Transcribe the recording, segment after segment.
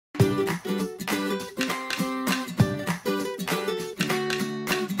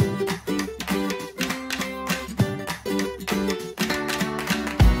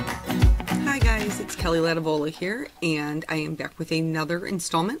Kelly Latavola here, and I am back with another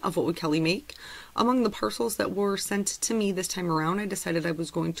installment of What Would Kelly Make. Among the parcels that were sent to me this time around, I decided I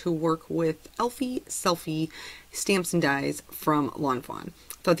was going to work with Elfie Selfie stamps and dies from Lawn Fawn.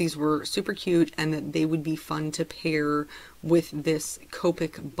 Thought these were super cute and that they would be fun to pair with this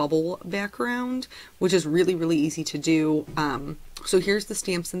Copic bubble background, which is really easy to do. So here's the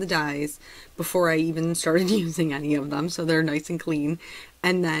stamps and the dies before I even started using any of them, so they're nice and clean.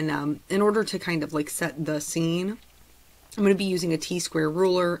 And then in order to kind of like set the scene, I'm going to be using a T-square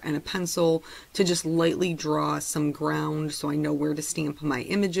ruler and a pencil to just lightly draw some ground so I know where to stamp my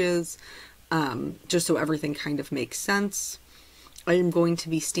images, just so everything kind of makes sense. I am going to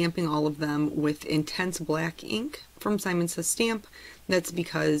be stamping all of them with intense black ink from Simon Says Stamp. That's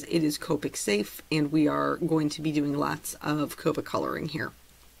because it is Copic safe and we are going to be doing lots of Copic coloring here.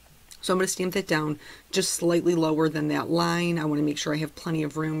 So I'm going to stamp that down just slightly lower than that line. I want to make sure I have plenty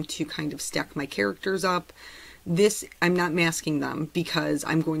of room to kind of stack my characters up. This, I'm not masking them because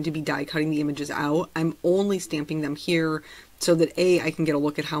I'm going to be die cutting the images out. I'm only stamping them here so that A, I can get a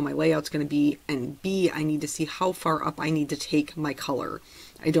look at how my layout's going to be, and B, I need to see how far up I need to take my color.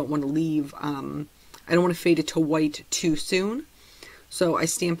 I don't want to leave, I don't want to fade it to white too soon. So I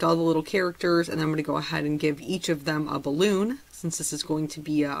stamped all the little characters, and I'm going to go ahead and give each of them a balloon, since this is going to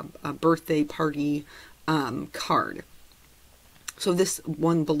be a birthday party card. So this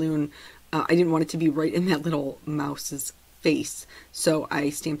one balloon, I didn't want it to be right in that little mouse's face, so I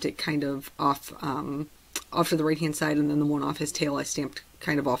stamped it kind of off to the right hand side, and then the one off his tail I stamped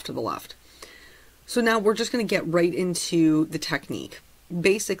kind of off to the left. So now we're just going to get right into the technique.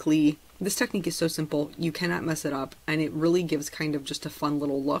 Basically, this technique is so simple, you cannot mess it up, and it really gives kind of just a fun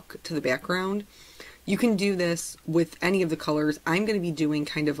little look to the background. You can do this with any of the colors. I'm going to be doing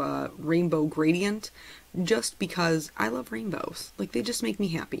kind of a rainbow gradient just because I love rainbows. Like, they just make me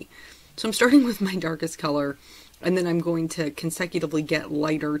happy. So I'm starting with my darkest color, and then I'm going to consecutively get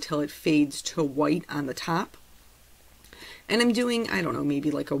lighter till it fades to white on the top. And I'm doing, I don't know, maybe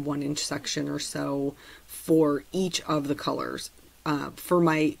like a 1-inch section or so for each of the colors. For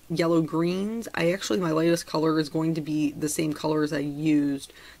my yellow greens, my lightest color is going to be the same color as I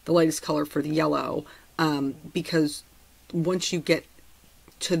used, the lightest color for the yellow, because once you get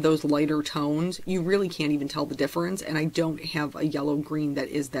to those lighter tones, you really can't even tell the difference, and I don't have a yellow green that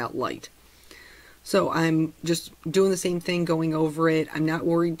is that light. So I'm just doing the same thing, going over it. I'm not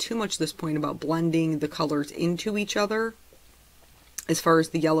worried too much at this point about blending the colors into each other. As far as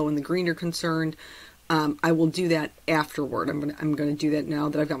the yellow and the green are concerned, I will do that afterward. I'm gonna do that now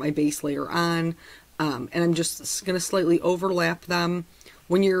that I've got my base layer on, and I'm just gonna slightly overlap them.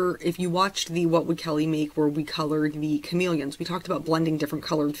 If you watched the What Would Kelly Make where we colored the chameleons, we talked about blending different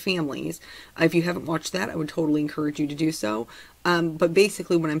colored families. If you haven't watched that, I would totally encourage you to do so. But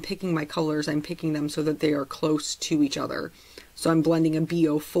basically when I'm picking my colors, I'm picking them so that they are close to each other. So I'm blending a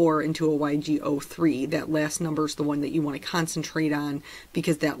B04 into a YG03. That last number is the one that you want to concentrate on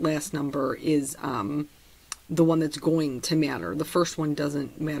because that last number is the one that's going to matter. The first one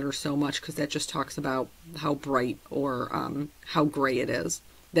doesn't matter so much because that just talks about how bright or how gray it is.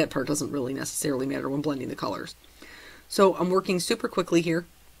 That part doesn't really necessarily matter when blending the colors. So I'm working super quickly here.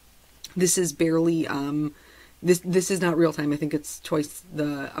 This is barely, this is not real time. I think it's twice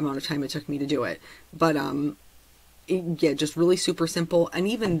the amount of time it took me to do it. But yeah, just really super simple. And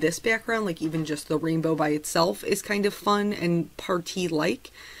even this background, like even just the rainbow by itself is kind of fun and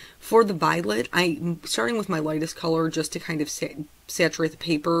party-like. For the violet, I'm starting with my lightest color just to kind of saturate the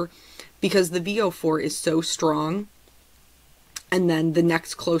paper because the V04 is so strong. And then the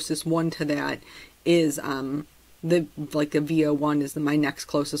next closest one to that is the V01 is my next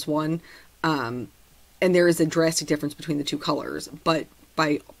closest one. And there is a drastic difference between the two colors, but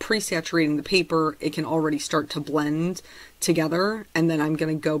by pre-saturating the paper, it can already start to blend together, and then I'm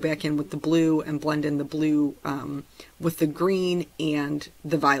going to go back in with the blue and blend in the blue with the green and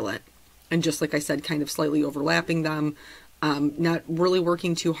the violet. And just like I said, kind of slightly overlapping them, not really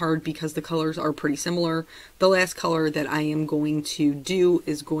working too hard because the colors are pretty similar. The last color that I am going to do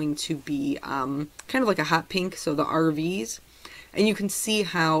is going to be kind of like a hot pink, so the RVs. And you can see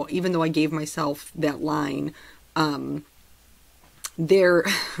how, even though I gave myself that line, they're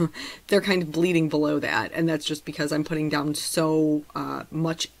kind of bleeding below that, and that's just because I'm putting down so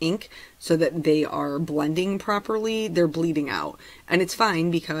much ink so that they are blending properly. They're bleeding out, and it's fine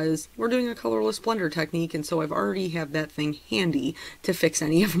because we're doing a colorless blender technique, and so I've already have that thing handy to fix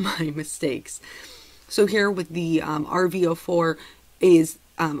any of my mistakes. So here with the RV04 is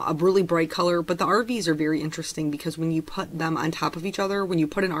a really bright color, but the RVs are very interesting because when you put them on top of each other, when you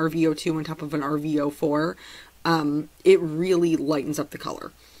put an RV02 on top of an RV04, it really lightens up the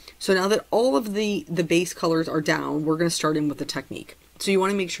color. So now that all of the base colors are down, we're going to start in with the technique. So you want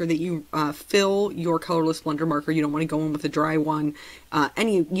to make sure that you fill your colorless blender marker. You don't want to go in with a dry one.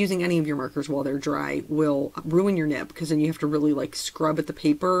 Using any of your markers while they're dry will ruin your nib, because then you have to really like scrub at the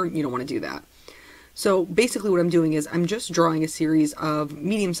paper. You don't want to do that. So basically what I'm doing is I'm just drawing a series of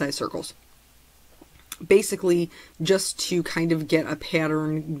medium-sized circles. Basically just to kind of get a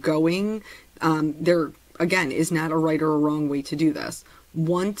pattern going. There, again, is not a right or a wrong way to do this.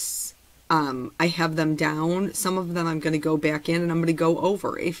 Once I have them down, some of them I'm going to go back in and I'm going to go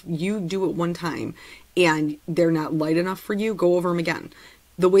over. If you do it one time and they're not light enough for you, go over them again.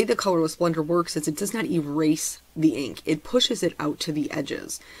 The way the colorless blender works is it does not erase the ink. It pushes it out to the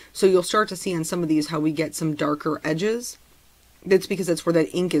edges. So you'll start to see on some of these how we get some darker edges. That's because that's where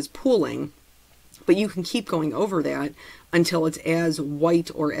that ink is pooling. But you can keep going over that until it's as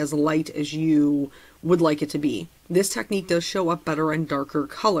white or as light as you would like it to be. This technique does show up better on darker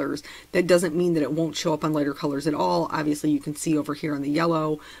colors. That doesn't mean that it won't show up on lighter colors at all. Obviously, you can see over here on the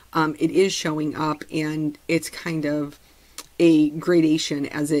yellow, it is showing up, and it's kind of a gradation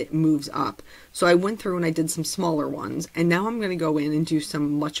as it moves up. So I went through and I did some smaller ones, and now I'm going to go in and do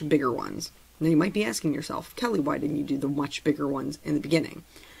some much bigger ones. Now you might be asking yourself, Kelly, why didn't you do the much bigger ones in the beginning?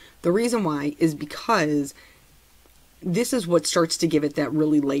 The reason why is because this is what starts to give it that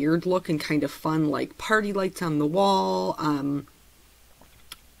really layered look and kind of fun, like party lights on the wall,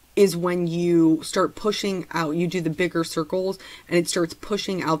 is when you start pushing out, you do the bigger circles and it starts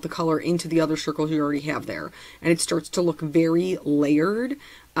pushing out the color into the other circles you already have there. And it starts to look very layered,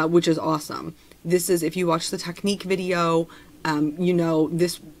 which is awesome. This is, if you watch the technique video, you know,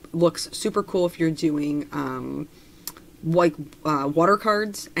 this looks super cool if you're doing, like water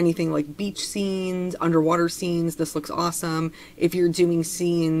cards, anything like beach scenes, underwater scenes. This looks awesome. If you're doing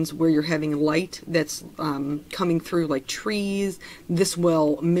scenes where you're having light that's coming through like trees, this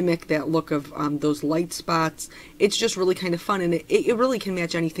will mimic that look of those light spots. It's just really kind of fun, and it really can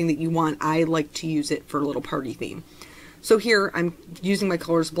match anything that you want. I like to use it for a little party theme. So here I'm using my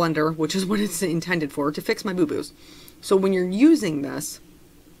colors blender, which is what it's intended for, to fix my boo-boos. So when you're using this,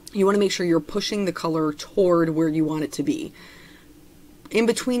 you want to make sure you're pushing the color toward where you want it to be. In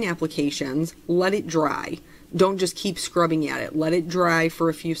between applications, let it dry. Don't just keep scrubbing at it. Let it dry for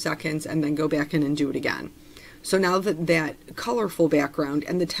a few seconds and then go back in and do it again. So now that that colorful background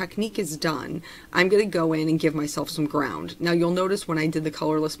and the technique is done, I'm going to go in and give myself some ground. Now you'll notice when I did the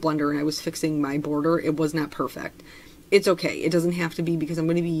colorless blender and I was fixing my border, it was not perfect. It's okay. It doesn't have to be, because I'm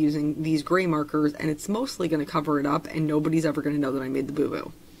going to be using these gray markers and it's mostly going to cover it up and nobody's ever going to know that I made the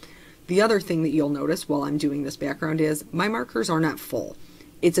boo-boo. The other thing that you'll notice while I'm doing this background is my markers are not full.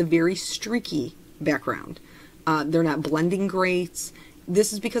 It's a very streaky background. They're not blending great.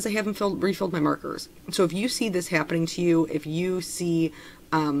 This is because I haven't refilled my markers. So if you see this happening to you, if you see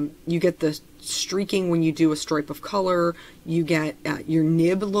you get the streaking when you do a stripe of color, you get your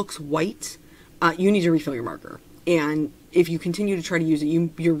nib looks white, you need to refill your marker. And if you continue to try to use it,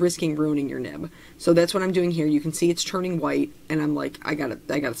 you're risking ruining your nib. So that's what I'm doing here. You can see it's turning white, and I'm like, I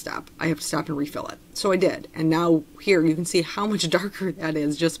gotta stop. I have to stop and refill it. So I did, and now here you can see how much darker that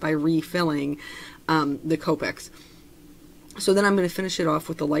is just by refilling the Copics. So then I'm going to finish it off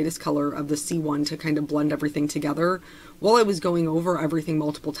with the lightest color of the C1 to kind of blend everything together. While I was going over everything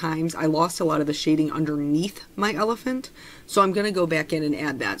multiple times, I lost a lot of the shading underneath my elephant. So I'm going to go back in and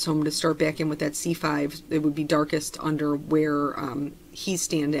add that. So I'm going to start back in with that C5. It would be darkest under where he's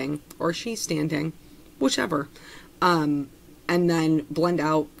standing, or she's standing, whichever. And then blend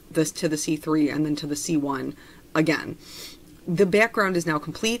out this to the C3 and then to the C1 again. The background is now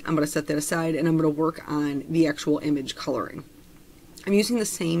complete. I'm going to set that aside and I'm going to work on the actual image coloring. I'm using the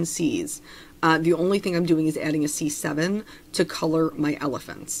same C's. The only thing I'm doing is adding a C7 to color my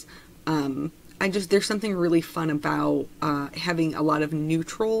elephants. There's something really fun about having a lot of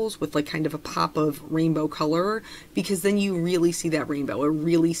neutrals with like kind of a pop of rainbow color, because then you really see that rainbow. It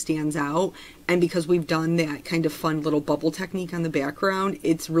really stands out. And because we've done that kind of fun little bubble technique on the background,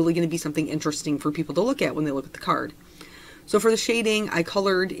 it's really going to be something interesting for people to look at when they look at the card. So for the shading, I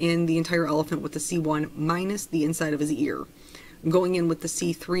colored in the entire elephant with the C1 minus the inside of his ear. I'm going in with the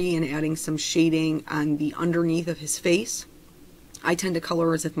C3 and adding some shading on the underneath of his face. I tend to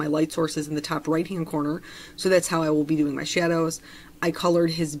color as if my light source is in the top right hand corner, so that's how I will be doing my shadows. I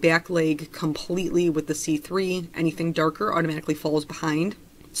colored his back leg completely with the C3. Anything darker automatically falls behind.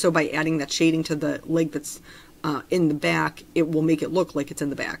 So by adding that shading to the leg that's in the back, it will make it look like it's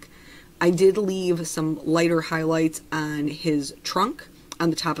in the back. I did leave some lighter highlights on his trunk, on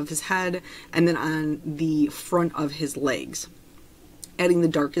the top of his head, and then on the front of his legs. adding the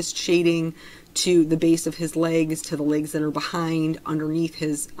darkest shading to the base of his legs, to the legs that are behind, underneath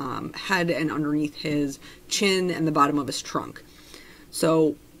his head and underneath his chin and the bottom of his trunk.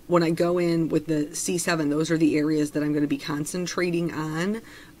 So when I go in with the C7, those are the areas that I'm going to be concentrating on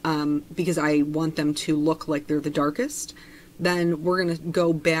because I want them to look like they're the darkest. Then we're going to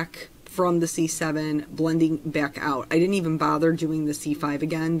go back from the C7, blending back out. I didn't even bother doing the C5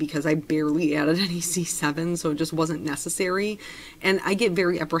 again because I barely added any C7, so it just wasn't necessary. And I get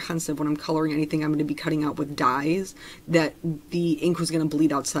very apprehensive when I'm coloring anything I'm going to be cutting out with dyes that the ink was going to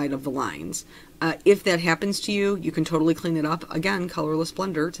bleed outside of the lines. If that happens to you, you can totally clean it up. Again, colorless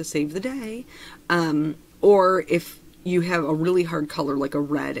blender to save the day. Or if you have a really hard color like a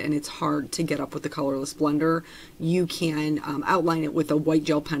red and it's hard to get up with the colorless blender, you can outline it with a white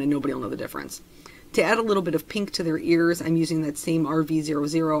gel pen and nobody will know the difference. To add a little bit of pink to their ears, I'm using that same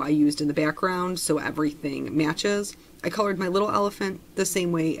RV00 I used in the background so everything matches. I colored my little elephant the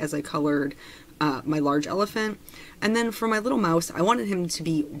same way as I colored my large elephant. And then for my little mouse, I wanted him to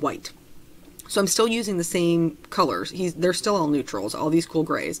be white. So I'm still using the same colors. They're still all neutrals, all these cool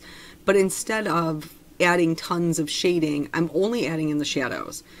grays. But instead of adding tons of shading, I'm only adding in the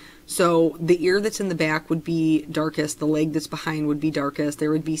shadows. So the ear that's in the back would be darkest, the leg that's behind would be darkest,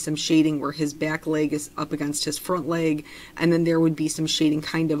 there would be some shading where his back leg is up against his front leg, and then there would be some shading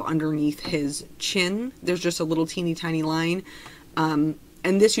kind of underneath his chin. There's just a little teeny tiny line. And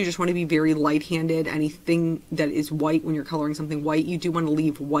this, you just want to be very light-handed. Anything that is white, when you're coloring something white, you do want to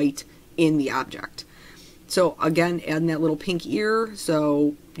leave white in the object. So again, adding that little pink ear,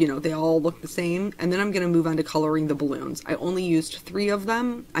 so, you know, they all look the same. And then I'm going to move on to coloring the balloons. I only used 3 of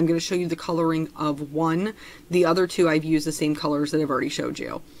them. I'm going to show you the coloring of 1. The other 2 I've used the same colors that I've already showed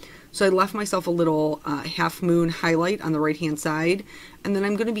you. So I left myself a little half moon highlight on the right hand side. And then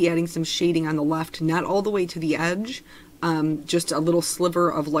I'm going to be adding some shading on the left, not all the way to the edge. Just a little sliver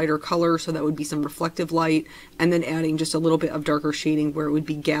of lighter color, so that would be some reflective light, and then adding just a little bit of darker shading where it would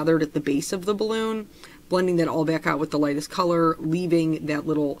be gathered at the base of the balloon, blending that all back out with the lightest color, leaving that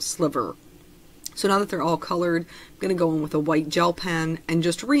little sliver. So now that they're all colored, I'm going to go in with a white gel pen and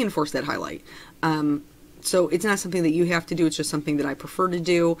just reinforce that highlight. So it's not something that you have to do, it's just something that I prefer to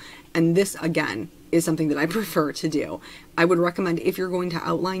do, and this, again, is something that I prefer to do. I would recommend, if you're going to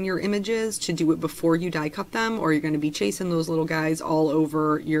outline your images, to do it before you die cut them, or you're going to be chasing those little guys all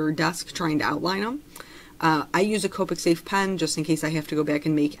over your desk trying to outline them. I use a Copic Safe pen just in case I have to go back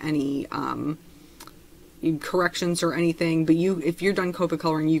and make any corrections or anything, but if you're done Copic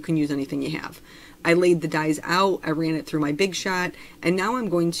coloring, you can use anything you have. I laid the dies out, I ran it through my Big Shot, and now I'm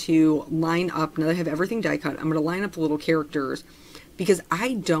going to line up, now that I have everything die cut, I'm going to line up the little characters, because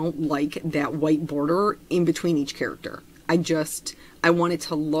I don't like that white border in between each character. I want it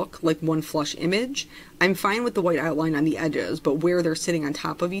to look like one flush image. I'm fine with the white outline on the edges, but where they're sitting on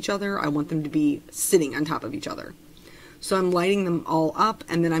top of each other, I want them to be sitting on top of each other. So I'm lighting them all up,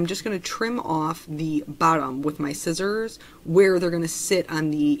 and then I'm just going to trim off the bottom with my scissors where they're going to sit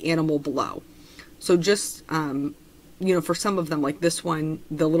on the animal below. So just, you know, for some of them, like this one,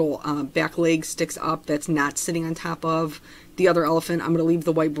 the little back leg sticks up, that's not sitting on top of the other elephant. I'm going to leave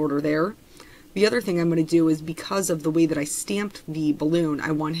the white border there. The other thing I'm going to do is, because of the way that I stamped the balloon,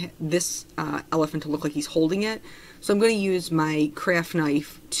 I want this elephant to look like he's holding it. So I'm going to use my craft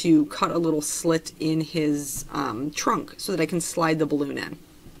knife to cut a little slit in his trunk so that I can slide the balloon in.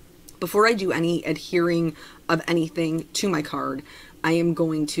 Before I do any adhering of anything to my card, I am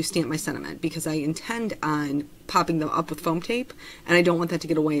going to stamp my sentiment, because I intend on popping them up with foam tape, and I don't want that to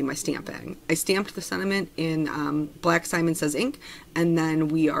get away in my stamping. I stamped the sentiment in Black Simon Says ink, and then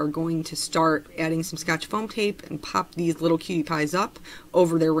we are going to start adding some Scotch foam tape and pop these little cutie pies up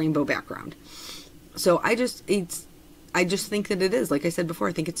over their rainbow background. So I just think that it is, like I said before,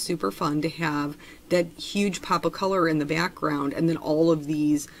 I think it's super fun to have that huge pop of color in the background and then all of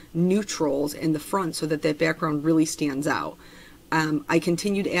these neutrals in the front so that that background really stands out. I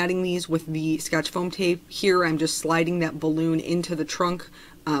continued adding these with the Scotch foam tape. Here I'm just sliding that balloon into the trunk.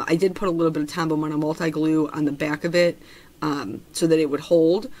 I did put a little bit of Tombow Mono multi-glue on the back of it so that it would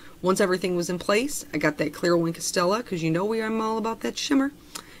hold. Once everything was in place, I got that clear Wink Estella, because you know I'm all about that shimmer,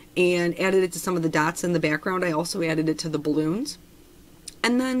 and added it to some of the dots in the background. I also added it to the balloons.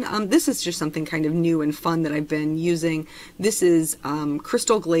 And then this is just something kind of new and fun that I've been using. This is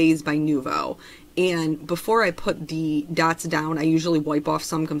Crystal Glaze by Nuvo. And before I put the dots down, I usually wipe off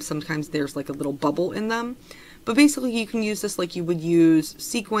some, because sometimes there's like a little bubble in them. But basically you can use this like you would use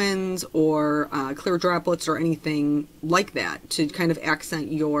sequins or clear droplets or anything like that to kind of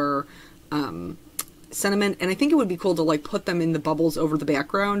accent your sentiment, and I think it would be cool to like put them in the bubbles over the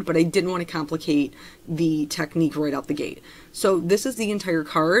background, but I didn't want to complicate the technique right out the gate. So this is the entire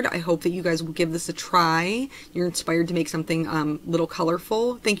card. I hope that you guys will give this a try. You're inspired to make something little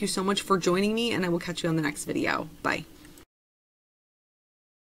colorful. Thank you so much for joining me, and I will catch you on the next video. Bye.